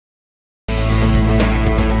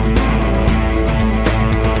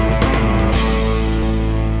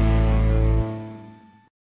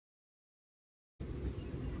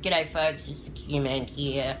G'day folks, it's the Q-Man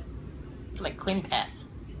here. I'm at Climpath.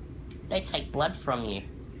 They take blood from you.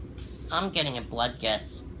 I'm getting a blood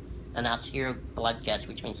gas, an arterial blood gas,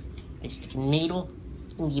 which means they stick a needle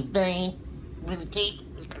in your vein really deep,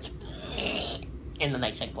 and then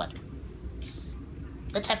they take blood.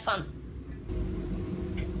 Let's have fun.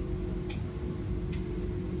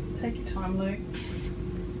 Take your time, Luke.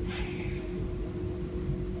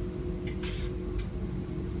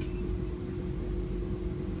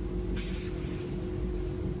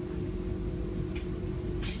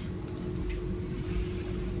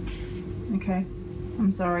 Okay,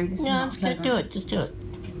 I'm sorry. This is not just pleasant. do it. Just do it.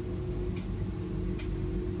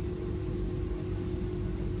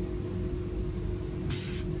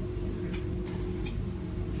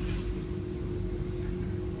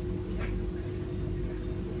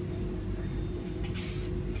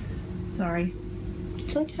 Sorry.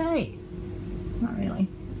 It's okay. Not really.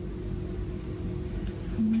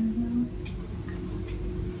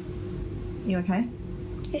 You okay?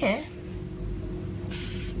 Yeah.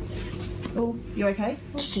 Oh, you okay?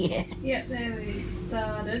 Yeah. Yeah, there we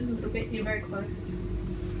started. A little bit. You're very close.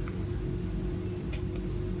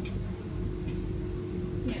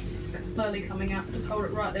 Yeah, it's slowly coming up. Just hold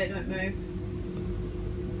it right there. Don't move.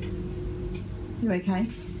 You okay?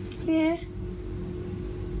 Yeah.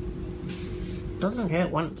 Doesn't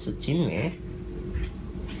hurt once it's in there.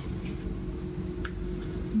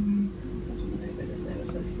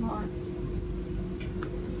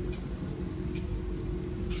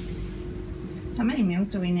 How many meals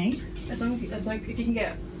do we need? As long as if you can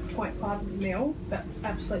get 0.5 mil, that's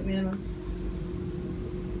absolute minimum.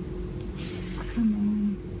 Come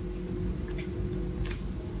on.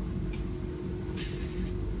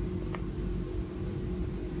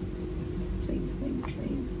 Please, please,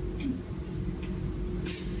 please.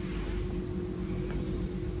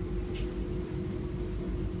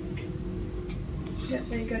 Yeah,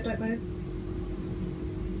 there you go, don't move.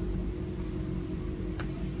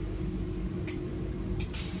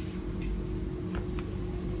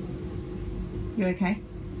 You okay?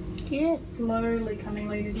 Yeah. Slowly coming,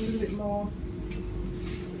 lady, a little bit more.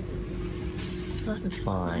 I'm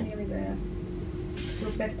fine. Nearly there. Do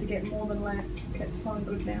your best to get more than less. Okay, it's flowing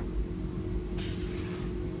good now.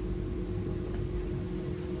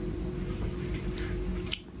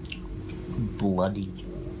 Bloody.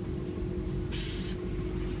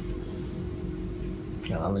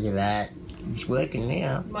 Oh, look at that. It's working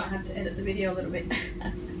now. Might have to edit the video a little bit.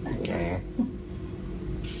 Yeah.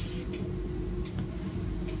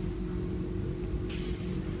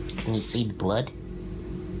 Can you see the blood?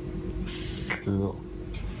 Cool.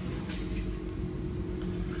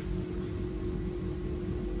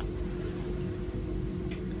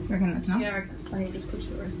 You reckon that's enough? Yeah, I reckon that's plenty. Just push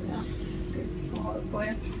the rest out. That's good. I'll hold it for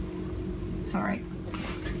you. Sorry.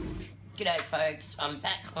 G'day folks, I'm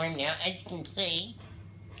back home now. As you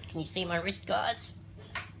can you see my wrist, guys?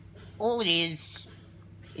 All it is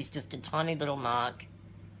just a tiny little mark,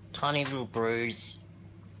 tiny little bruise.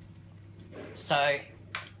 So,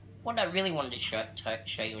 what I really wanted to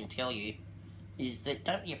show you and tell you is that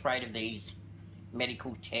don't be afraid of these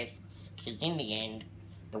medical tests, because in the end,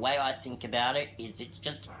 the way I think about it is it's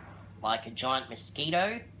just like a giant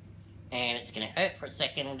mosquito, and it's going to hurt for a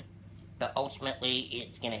second, but ultimately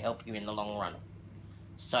it's going to help you in the long run.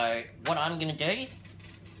 So what I'm going to do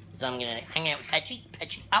is I'm going to hang out with Patchy.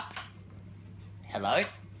 Patchy, up. Hello.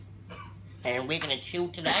 And we're going to chill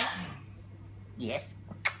today. Yes.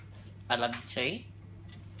 I love you too.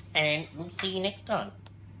 And we'll see you next time.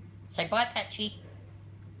 Say bye, Patchy.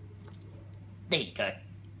 There you go.